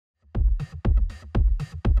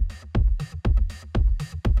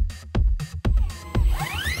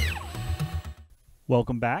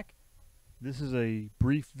Welcome back. This is a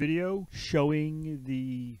brief video showing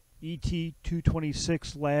the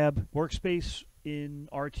ET226 Lab workspace in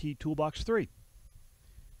RT Toolbox 3.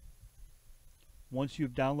 Once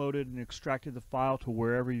you've downloaded and extracted the file to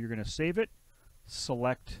wherever you're going to save it,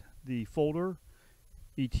 select the folder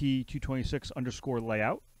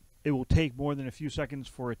ET226_layout. It will take more than a few seconds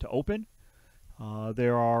for it to open.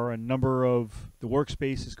 There are a number of, the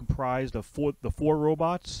workspace is comprised of the four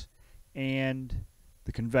robots and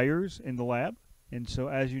the conveyors in the lab. And so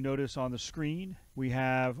as you notice on the screen, we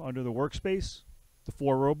have under the workspace the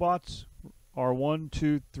four robots R1,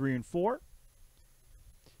 2, 3, and 4.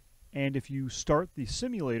 And if you start the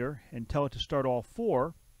simulator and tell it to start all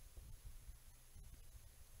four,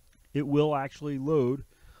 it will actually load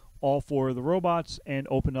all four of the robots and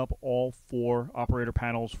open up all four operator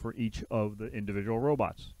panels for each of the individual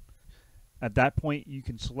robots. At that point, you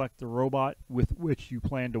can select the robot with which you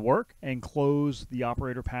plan to work and close the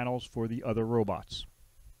operator panels for the other robots.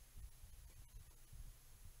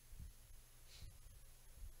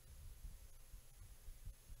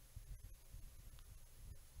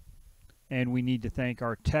 And we need to thank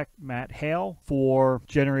our tech, Matt Hale, for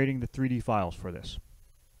generating the 3D files for this.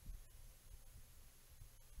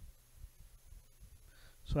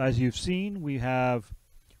 So as you've seen, we have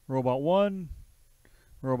Robot 1,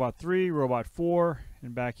 Robot 3, Robot 4,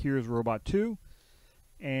 and back here is Robot 2.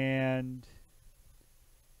 And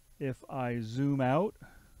if I zoom out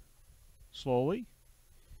slowly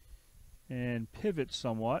and pivot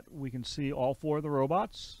somewhat, we can see all four of the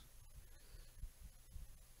robots.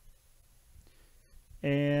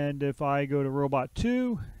 And if I go to Robot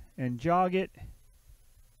 2 and jog it,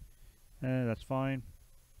 that's fine.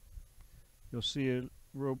 You'll see it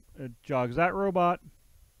jogs that robot.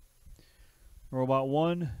 Robot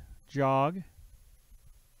 1, jog.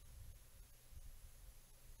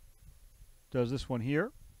 Does this one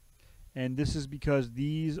here. And this is because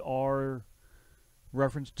these are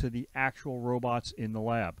reference to the actual robots in the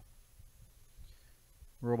lab.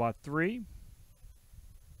 Robot 3,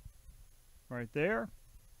 right there.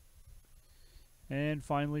 And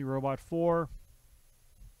finally, Robot 4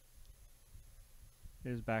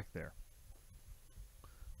 is back there.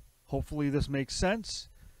 Hopefully this makes sense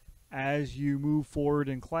as you move forward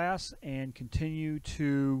in class and continue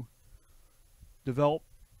to develop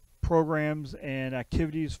programs and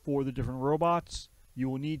activities for the different robots. You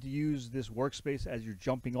will need to use this workspace as your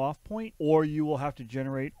jumping off point, or you will have to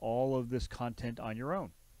generate all of this content on your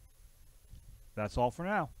own. That's all for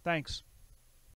now. Thanks.